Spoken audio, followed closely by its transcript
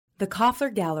The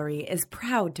Koffler Gallery is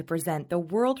proud to present the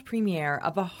world premiere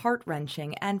of a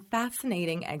heart-wrenching and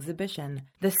fascinating exhibition,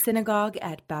 The Synagogue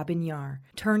at Babin Yar,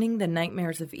 Turning the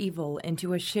Nightmares of Evil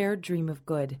into a Shared Dream of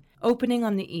Good. Opening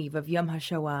on the eve of Yom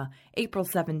HaShoah, April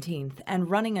 17th,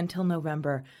 and running until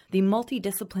November, the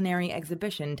multidisciplinary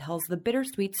exhibition tells the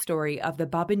bittersweet story of the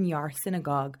Babin Yar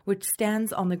Synagogue, which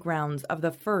stands on the grounds of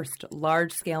the first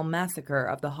large-scale massacre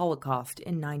of the Holocaust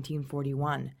in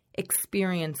 1941.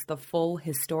 Experience the full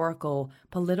historical,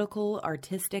 political,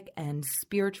 artistic, and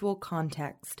spiritual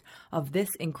context of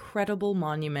this incredible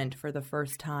monument for the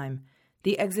first time.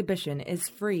 The exhibition is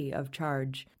free of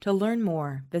charge. To learn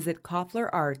more, visit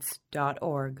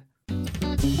kofflerarts.org.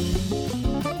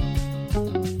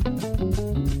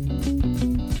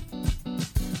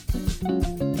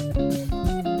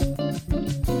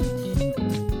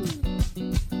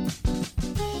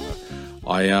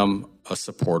 I am a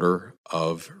supporter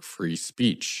of free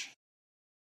speech.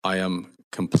 I am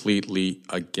completely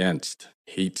against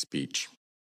hate speech.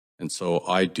 And so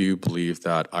I do believe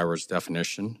that IHRA's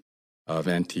definition of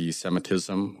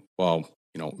anti-Semitism, while,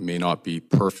 may not be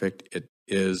perfect, it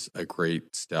is a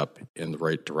great step in the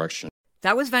right direction.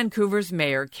 That was Vancouver's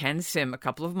Mayor Ken Sim a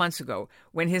couple of months ago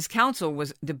when his council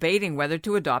was debating whether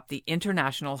to adopt the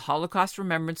International Holocaust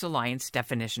Remembrance Alliance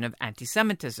definition of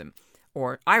anti-Semitism,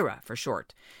 or IHRA for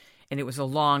short. And it was a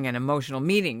long and emotional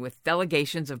meeting with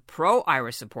delegations of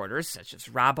pro-IHRA supporters, such as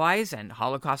rabbis and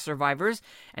Holocaust survivors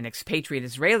and expatriate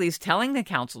Israelis, telling the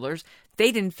councillors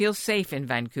they didn't feel safe in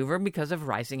Vancouver because of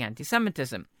rising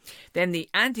anti-Semitism. Then the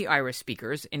anti-IHRA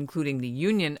speakers, including the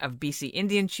Union of BC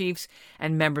Indian Chiefs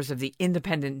and members of the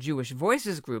Independent Jewish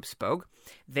Voices group, spoke.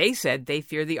 They said they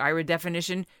fear the IHRA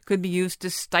definition could be used to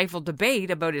stifle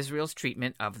debate about Israel's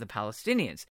treatment of the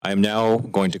Palestinians. I am now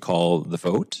going to call the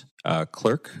vote.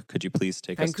 Clerk, could you please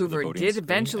take us to the voting Vancouver did screen?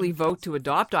 eventually vote to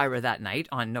adopt IHRA that night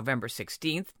on November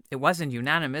 16th. It wasn't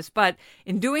unanimous, but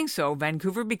in doing so,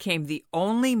 Vancouver became the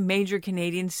only major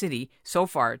Canadian city so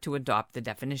far to adopt the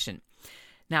definition.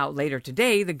 Now, later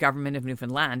today, the government of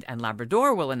Newfoundland and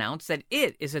Labrador will announce that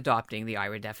it is adopting the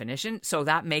IHRA definition, so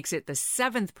that makes it the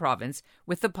 7th province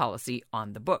with the policy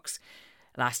on the books.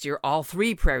 Last year, all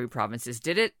 3 prairie provinces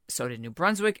did it, so did New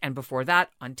Brunswick, and before that,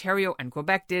 Ontario and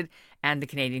Quebec did, and the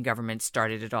Canadian government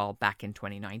started it all back in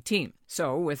 2019.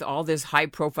 So, with all this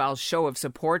high-profile show of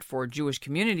support for Jewish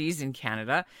communities in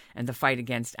Canada and the fight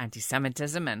against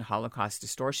anti-Semitism and Holocaust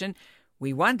distortion,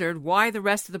 we wondered why the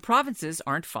rest of the provinces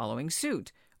aren't following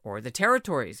suit, or the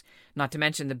territories, not to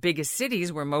mention the biggest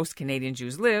cities where most Canadian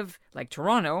Jews live, like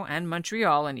Toronto and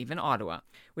Montreal and even Ottawa,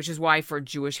 which is why for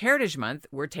Jewish Heritage Month,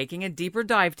 we're taking a deeper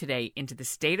dive today into the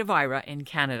state of IHRA in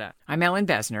Canada. I'm Ellen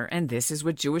Besner, and this is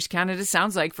what Jewish Canada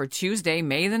sounds like for Tuesday,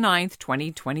 May the 9th,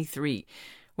 2023.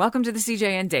 Welcome to the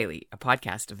CJN Daily, a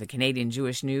podcast of the Canadian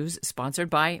Jewish News, sponsored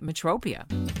by Metropia.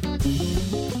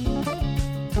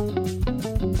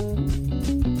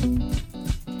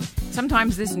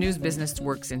 Sometimes this news business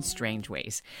works in strange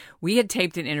ways. We had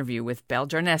taped an interview with Belle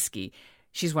Jarneski.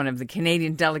 She's one of the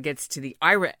Canadian delegates to the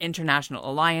IHRA International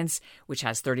Alliance, which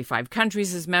has 35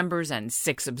 countries as members and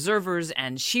 6 observers,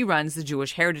 and she runs the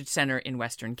Jewish Heritage Centre in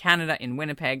Western Canada in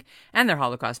Winnipeg, and their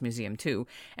Holocaust Museum too.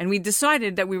 And we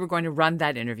decided that we were going to run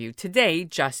that interview today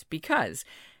just because.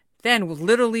 Then,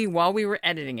 literally while we were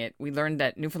editing it, we learned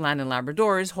that Newfoundland and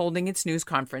Labrador is holding its news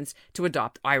conference to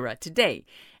adopt IHRA today.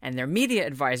 And their media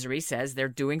advisory says they're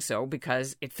doing so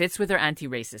because it fits with their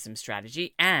anti-racism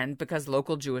strategy and because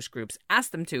local Jewish groups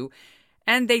asked them to,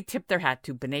 and they tipped their hat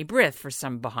to B'nai B'rith for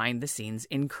some behind-the-scenes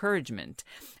encouragement.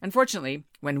 Unfortunately,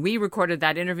 when we recorded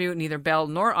that interview, neither Belle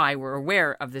nor I were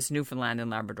aware of this Newfoundland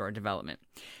and Labrador development.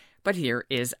 But here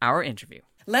is our interview.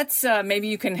 Let's, maybe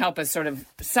you can help us sort of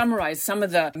summarize some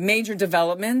of the major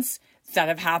developments that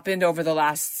have happened over the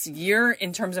last year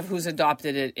in terms of who's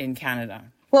adopted it in Canada.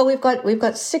 Well, we've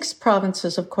got 6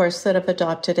 provinces, of course, that have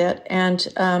adopted it, and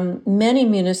many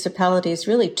municipalities,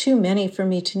 really too many for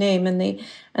me to name, and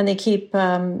they keep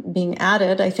being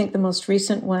added. I think the most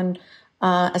recent one,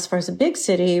 as far as a big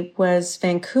city, was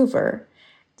Vancouver.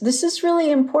 This is really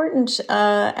important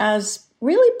as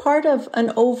really part of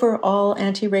an overall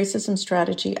anti-racism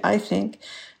strategy, I think,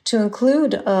 to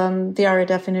include the IHRA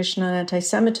definition on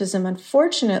anti-Semitism.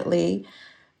 Unfortunately,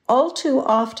 all too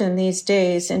often these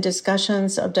days in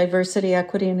discussions of diversity,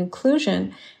 equity, and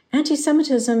inclusion,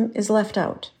 anti-Semitism is left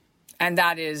out. And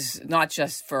that is not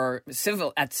just for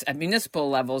civil, at municipal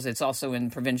levels, it's also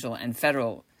in provincial and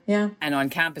federal. Yeah. And on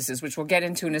campuses, which we'll get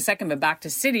into in a second. But back to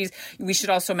cities, we should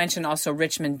also mention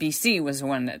Richmond, BC was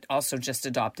one that also just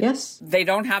adopted. Yes. They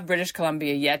don't have British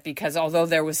Columbia yet because although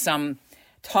there was some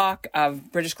talk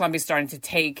of British Columbia starting to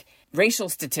take racial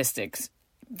statistics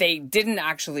they didn't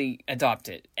actually adopt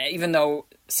it, even though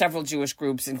several Jewish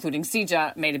groups, including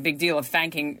CIJA, made a big deal of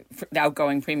thanking the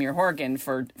outgoing Premier Horgan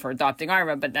for adopting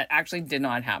IHRA, but that actually did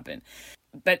not happen.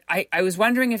 But I was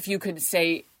wondering if you could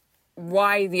say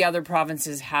why the other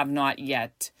provinces have not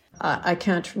yet. I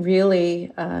can't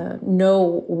really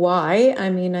know why. I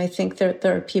mean, I think that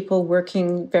there are people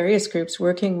various groups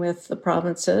working with the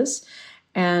provinces,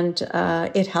 and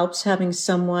it helps having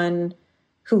someone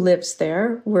who lives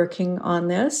there working on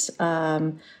this.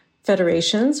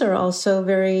 Federations are also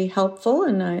very helpful,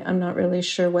 and I'm not really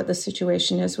sure what the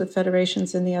situation is with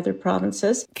federations in the other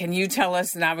provinces. Can you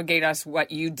navigate us what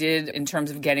you did in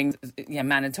terms of getting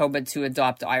Manitoba to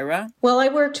adopt IHRA? Well, I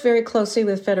worked very closely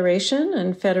with Federation,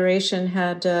 and Federation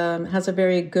has a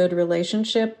very good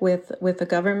relationship with the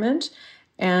government.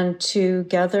 And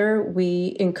together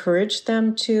we encouraged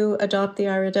them to adopt the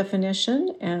IHRA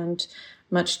definition, and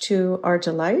much to our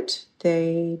delight,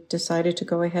 they decided to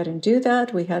go ahead and do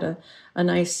that. We had a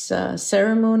nice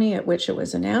ceremony at which it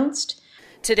was announced.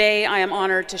 Today, I am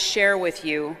honored to share with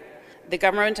you the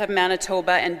Government of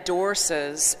Manitoba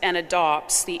endorses and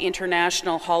adopts the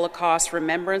International Holocaust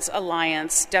Remembrance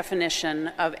Alliance definition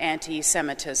of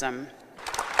anti-Semitism.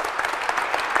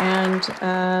 And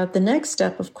the next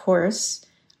step, of course,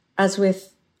 as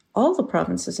with all the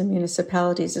provinces and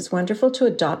municipalities, it's wonderful to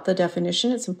adopt the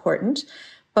definition. It's important,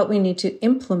 but we need to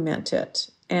implement it.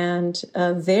 And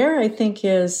there, I think,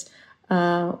 is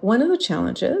one of the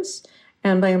challenges.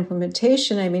 And by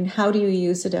implementation, I mean, how do you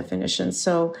use the definition?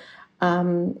 So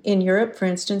in Europe, for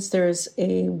instance, there is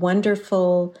a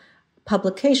wonderful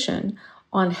publication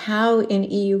on how in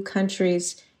EU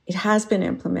countries it has been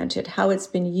implemented, how it's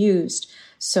been used.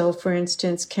 So, for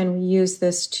instance, can we use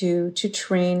this to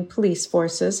train police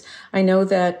forces? I know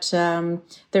that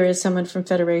there is someone from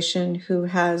Federation who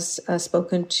has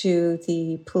spoken to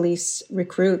the police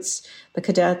recruits, the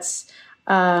cadets,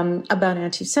 about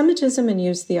anti-Semitism and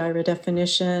used the IHRA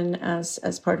definition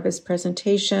as part of his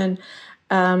presentation.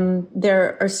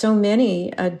 There are so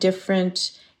many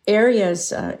different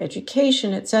areas,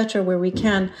 education, etc., where we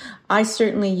can. I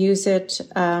certainly use it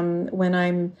when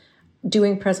I'm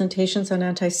doing presentations on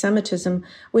anti-Semitism,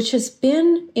 which has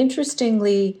been,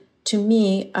 interestingly to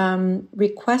me,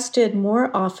 requested more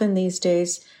often these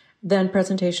days than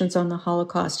presentations on the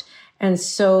Holocaust. And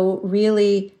so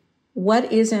really,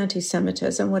 what is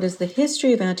anti-Semitism? What is the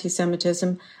history of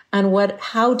anti-Semitism? And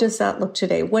how does that look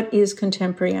today? What is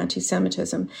contemporary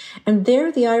anti-Semitism? And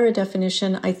there, the IHRA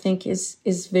definition, I think,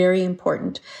 is very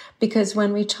important, because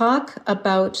when we talk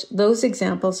about those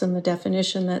examples in the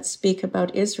definition that speak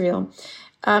about Israel,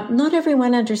 not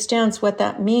everyone understands what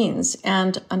that means.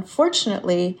 And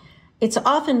unfortunately, it's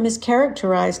often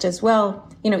mischaracterized as well,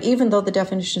 even though the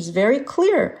definition is very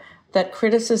clear that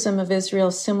criticism of Israel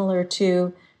is similar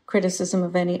to criticism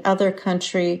of any other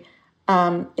country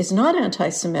is not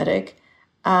anti-Semitic,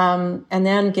 and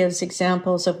then gives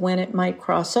examples of when it might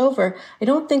cross over. I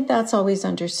don't think that's always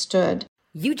understood.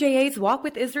 UJA's Walk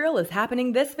with Israel is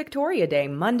happening this Victoria Day,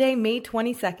 Monday, May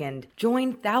 22nd.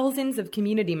 Join thousands of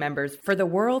community members for the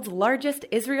world's largest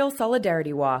Israel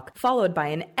Solidarity Walk, followed by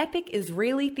an epic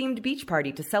Israeli-themed beach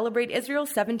party to celebrate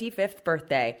Israel's 75th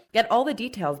birthday. Get all the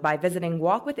details by visiting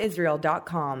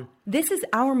walkwithisrael.com. This is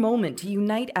our moment to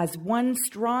unite as one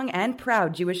strong and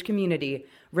proud Jewish community.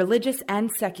 Religious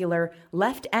and secular,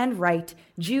 left and right,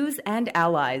 Jews and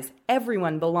allies,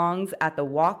 everyone belongs at the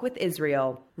Walk with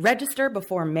Israel. Register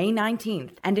before May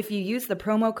 19th, and if you use the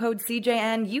promo code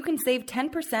CJN, you can save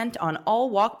 10% on all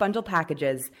Walk Bundle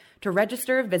packages. To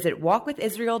register, visit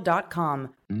walkwithisrael.com.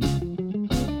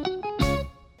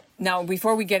 Now,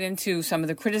 before we get into some of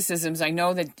the criticisms, I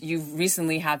know that you've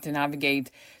recently had to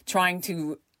navigate trying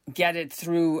to get it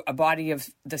through a body of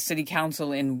the city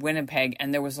council in Winnipeg,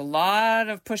 and there was a lot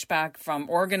of pushback from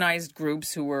organized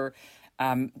groups who were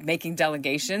making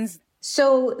delegations.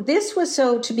 So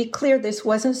to be clear, this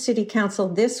wasn't city council.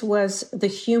 This was the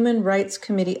Human Rights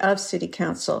Committee of city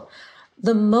council.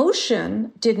 The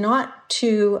motion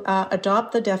to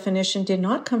adopt the definition did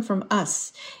not come from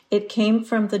us. It came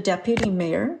from the deputy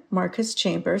mayor, Marcus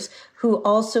Chambers, who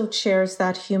also chairs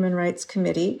that Human Rights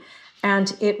Committee.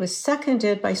 And it was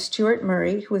seconded by Stuart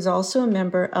Murray, who was also a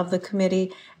member of the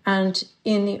committee, and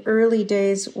in the early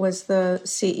days was the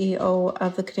CEO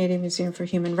of the Canadian Museum for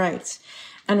Human Rights.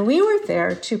 And we were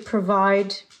there to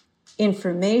provide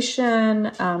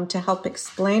information, to help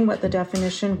explain what the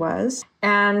definition was.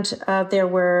 And there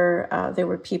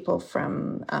were people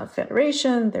from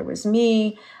Federation, there was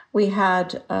me, we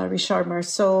had Richard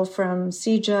Marceau from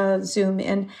CIJA Zoom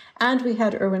in, and we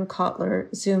had Erwin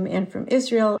Kotler Zoom in from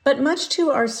Israel. But much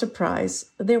to our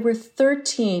surprise, there were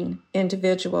 13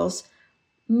 individuals,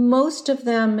 most of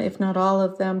them, if not all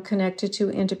of them, connected to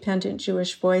independent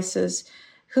Jewish voices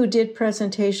who did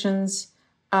presentations,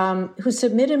 who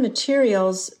submitted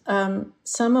materials,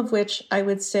 some of which I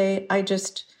would say I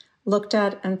just looked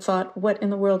at and thought, what in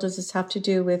the world does this have to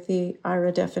do with the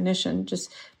IHRA definition?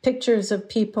 Just pictures of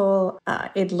people.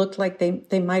 It looked like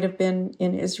they might have been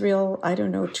in Israel, I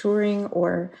don't know, touring,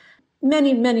 or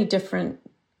many, many different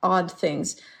odd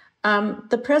things.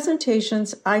 The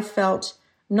presentations, I felt,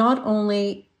 not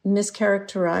only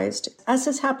mischaracterized, as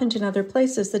has happened in other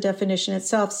places, the definition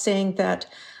itself, saying that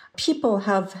people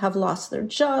have lost their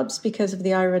jobs because of the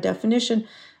IHRA definition.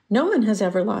 No one has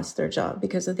ever lost their job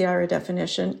because of the IHRA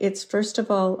definition. It's, first of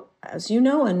all, as you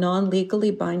know, a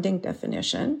non-legally binding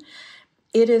definition.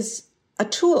 It is a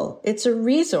tool. It's a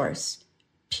resource,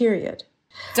 period.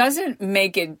 Doesn't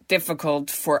make it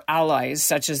difficult for allies,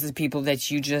 such as the people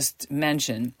that you just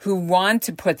mentioned, who want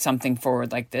to put something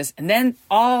forward like this, and then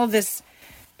all this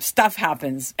stuff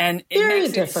happens, and it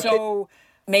makes it so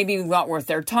maybe not worth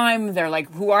their time. They're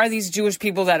like, who are these Jewish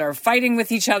people that are fighting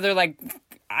with each other? Like,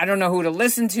 I don't know who to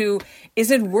listen to. Is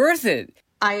it worth it?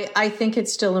 I think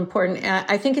it's still important.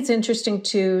 I think it's interesting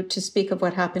to speak of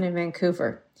what happened in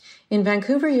Vancouver. In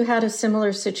Vancouver, you had a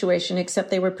similar situation,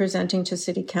 except they were presenting to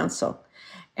City Council.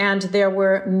 And there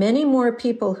were many more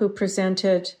people who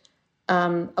presented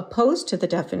opposed to the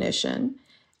definition,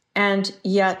 and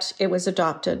yet it was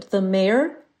adopted. The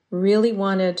mayor really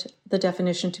wanted the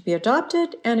definition to be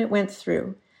adopted, and it went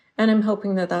through. And I'm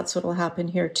hoping that that's what will happen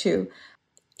here too.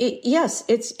 Yes,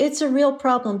 it's a real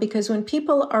problem, because when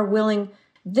people are willing,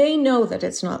 they know that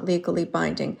it's not legally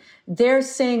binding. They're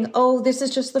saying, oh, this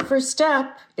is just the first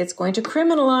step. It's going to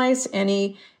criminalize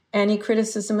any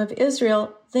criticism of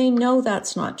Israel. They know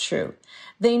that's not true.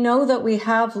 They know that we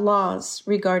have laws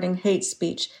regarding hate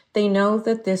speech. They know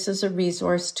that this is a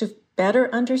resource to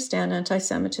better understand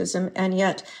anti-Semitism, and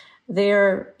yet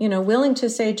they're, willing to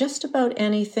say just about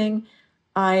anything.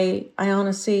 I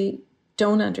honestly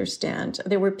don't understand.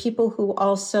 There were people who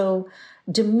also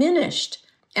diminished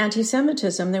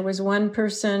anti-Semitism. There was one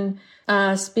person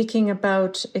speaking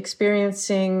about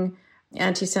experiencing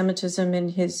anti-Semitism in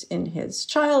his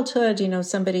childhood,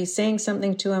 somebody saying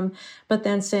something to him, but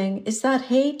then saying, is that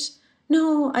hate?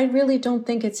 No, I really don't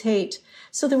think it's hate.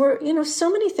 So there were, so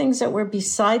many things that were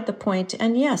beside the point.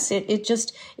 And yes,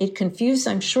 it confused,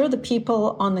 I'm sure, the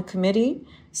people on the committee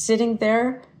sitting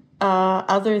there,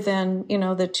 other than,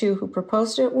 the two who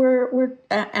proposed it were,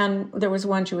 and there was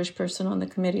one Jewish person on the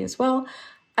committee as well.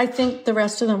 I think the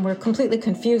rest of them were completely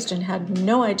confused and had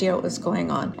no idea what was going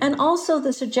on. And also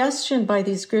the suggestion by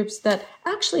these groups that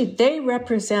actually they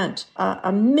represent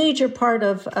a major part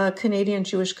of a Canadian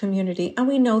Jewish community. And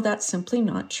we know that's simply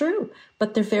not true,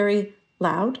 but they're very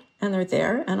loud and they're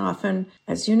there. And often,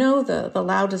 as you know, the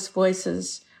loudest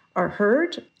voices are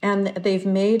heard, and they've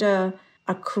made a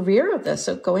career of this,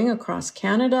 of going across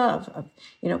Canada,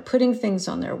 of putting things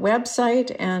on their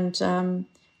website. And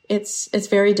it's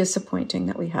very disappointing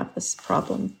that we have this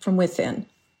problem from within.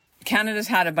 Canada's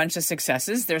had a bunch of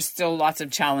successes. There's still lots of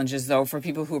challenges, though, for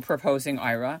people who are proposing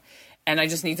IHRA. And I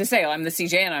just need to say, I'm the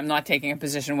CJ, and I'm not taking a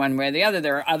position one way or the other.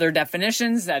 There are other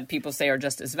definitions that people say are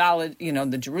just as valid,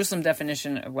 the Jerusalem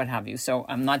definition, what have you. So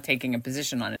I'm not taking a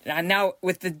position on it. And now,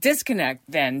 with the disconnect,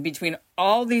 then, between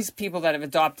all these people that have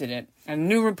adopted it, a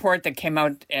new report that came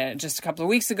out just a couple of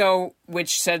weeks ago,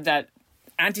 which said that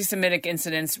anti-Semitic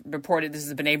incidents reported, this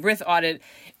is a B'nai B'rith audit,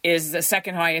 is the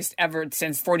second highest ever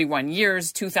since 41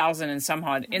 years, 2,000 and some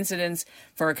odd incidents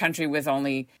for a country with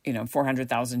only,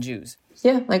 400,000 Jews.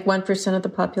 Yeah, like 1% of the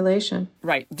population.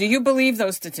 Right. Do you believe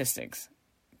those statistics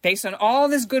based on all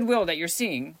this goodwill that you're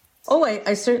seeing? Oh,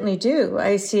 I certainly do.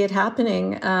 I see it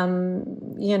happening,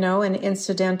 in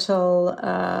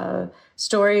incidental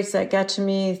stories that get to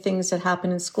me, things that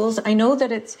happen in schools. I know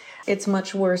that it's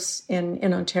much worse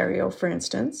in Ontario, for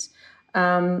instance.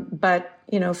 But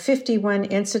 51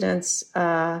 incidents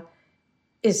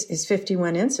is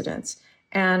 51 incidents.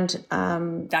 And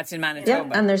that's in Manitoba.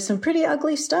 Yeah, and there's some pretty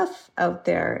ugly stuff out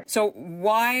there. So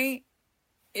why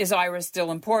is IHRA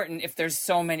still important if there's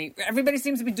so many? Everybody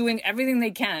seems to be doing everything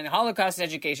they can. Holocaust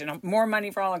education, more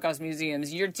money for Holocaust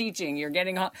museums. You're teaching, you're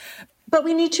getting... But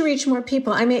we need to reach more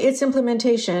people. I mean, it's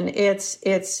implementation. It's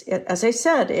as I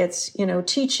said, it's,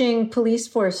 teaching police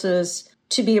forces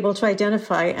to be able to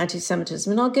identify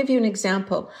anti-Semitism. And I'll give you an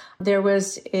example. There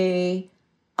was a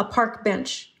park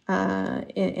bench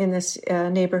in this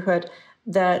neighborhood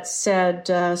that said,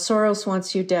 Soros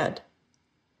wants you dead.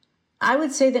 I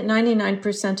would say that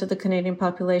 99% of the Canadian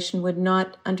population would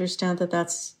not understand that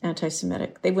that's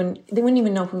anti-Semitic. They wouldn't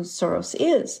even know who Soros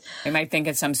is. They might think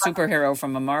it's some superhero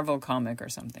from a Marvel comic or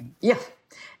something. Yeah.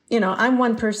 I'm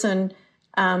one person,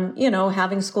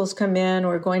 having schools come in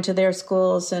or going to their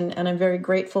schools, and I'm very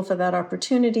grateful for that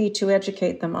opportunity to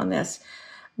educate them on this.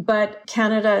 But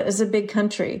Canada is a big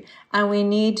country,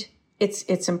 and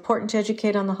it's important to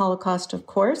educate on the Holocaust, of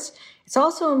course. It's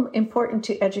also important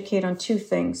to educate on two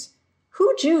things: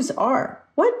 who Jews are,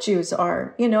 what Jews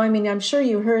are. I'm sure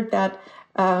you heard that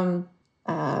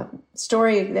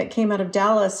story that came out of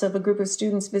Dallas of a group of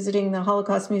students visiting the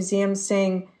Holocaust Museum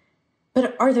saying,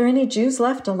 but are there any Jews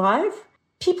left alive?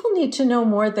 People need to know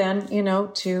more than,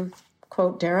 to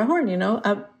quote Dara Horn,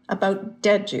 about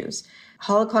dead Jews.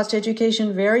 Holocaust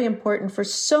education, very important for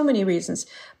so many reasons,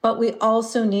 but we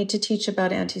also need to teach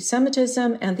about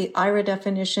anti-Semitism, and the IHRA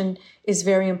definition is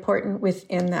very important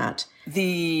within that.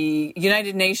 The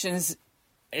United Nations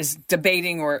is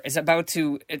debating or is about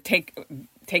to take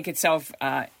itself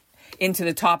into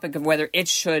the topic of whether it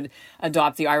should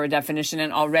adopt the IHRA definition.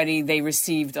 And already they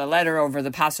received a letter over the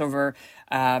Passover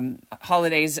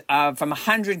holidays from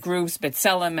 100 groups,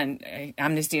 B'Tselem and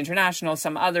Amnesty International,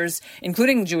 some others,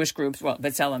 including Jewish groups. Well,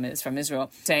 B'Tselem is from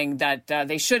Israel, saying that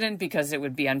they shouldn't because it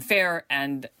would be unfair.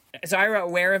 And is IHRA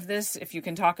aware of this? If you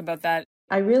can talk about that.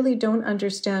 I really don't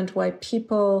understand why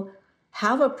people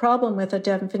have a problem with a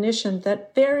definition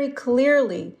that very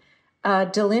clearly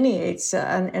delineates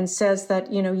and says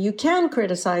that, you can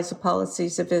criticize the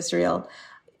policies of Israel.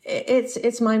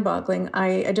 It's mind-boggling.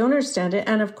 I don't understand it.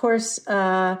 And of course,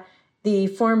 the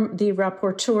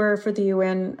rapporteur for the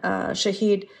UN,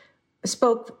 Shahid,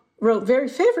 wrote very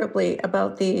favorably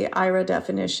about the IHRA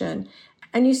definition.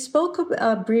 And you spoke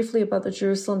briefly about the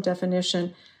Jerusalem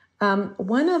definition.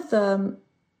 One of the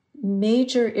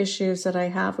major issues that I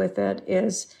have with it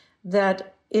is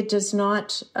that it does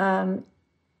not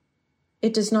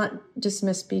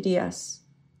dismiss BDS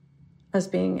as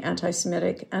being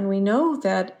anti-Semitic. And we know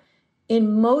that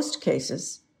in most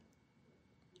cases,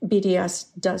 BDS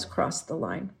does cross the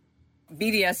line.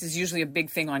 BDS is usually a big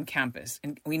thing on campus.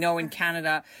 And we know in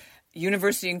Canada,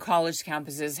 university and college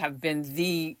campuses have been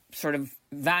the sort of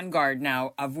vanguard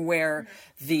now of where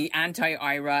the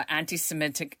anti-IHRA,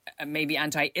 anti-Semitic, maybe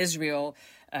anti-Israel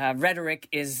rhetoric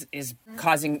is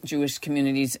causing Jewish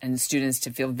communities and students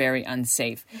to feel very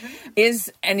unsafe.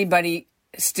 Is anybody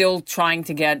still trying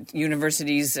to get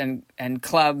universities and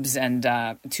clubs and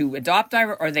to adopt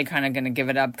IHRA, or are they kind of going to give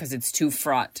it up because it's too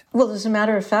fraught? Well, as a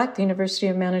matter of fact, the University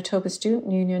of Manitoba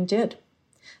Student Union did.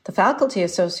 The Faculty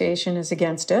Association is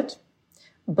against it,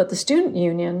 but the Student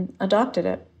Union adopted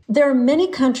it. There are many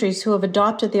countries who have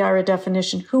adopted the IHRA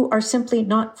definition who are simply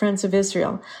not friends of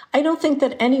Israel. I don't think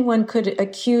that anyone could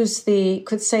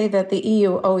say that the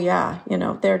EU,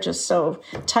 they're just so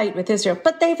tight with Israel,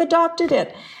 but they've adopted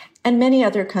it. And many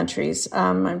other countries,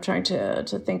 I'm trying to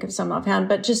think of some offhand,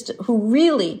 but just who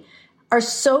really are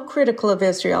so critical of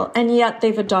Israel, and yet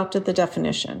they've adopted the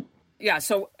definition. Yeah,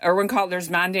 so Erwin Kotler's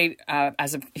mandate,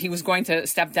 he was going to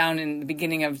step down in the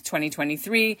beginning of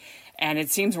 2023, and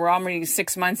it seems we're already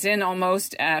 6 months in,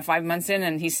 almost 5 months in,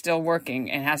 and he's still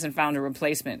working and hasn't found a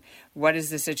replacement. What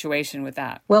is the situation with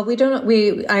that? Well, we don't.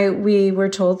 We were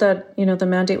told that the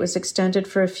mandate was extended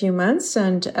for a few months,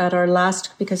 and at our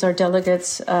last, because our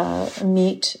delegates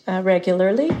meet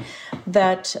regularly,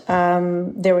 that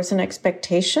there was an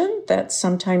expectation that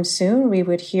sometime soon we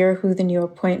would hear who the new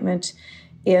appointment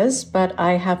is, but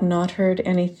I have not heard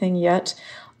anything yet.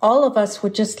 All of us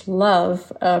would just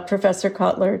love Professor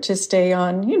Kotler to stay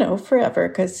on, forever,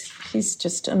 because he's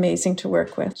just amazing to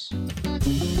work with.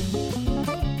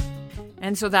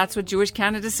 And so that's what Jewish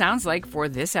Canada sounds like for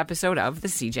this episode of the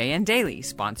CJN Daily,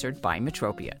 sponsored by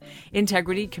Metropia.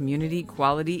 Integrity, community,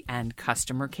 quality, and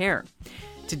customer care.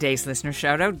 Today's listener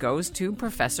shout-out goes to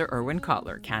Professor Erwin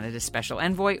Kotler, Canada's Special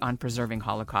Envoy on preserving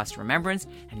Holocaust remembrance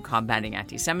and combating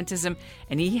anti-Semitism,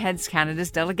 and he heads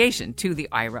Canada's delegation to the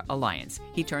IHRA Alliance.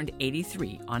 He turned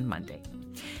 83 on Monday.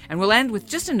 And we'll end with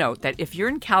just a note that if you're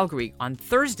in Calgary on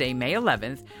Thursday, May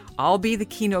 11th, I'll be the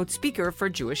keynote speaker for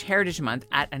Jewish Heritage Month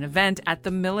at an event at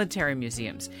the military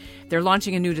museums. They're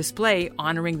launching a new display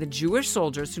honoring the Jewish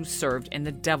soldiers who served in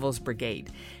the Devil's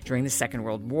Brigade. During the Second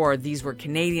World War, these were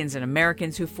Canadians and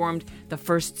Americans who formed the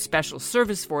 1st Special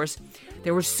Service Force.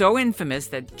 They were so infamous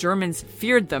that Germans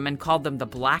feared them and called them the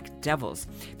Black Devils.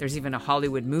 There's even a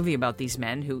Hollywood movie about these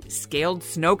men who scaled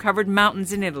snow-covered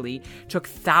mountains in Italy, took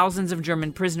thousands of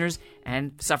German prisoners,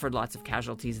 and suffered lots of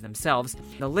casualties themselves.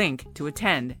 The link to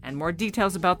attend and more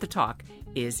details about the talk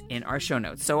is in our show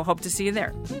notes, so I hope to see you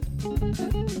there.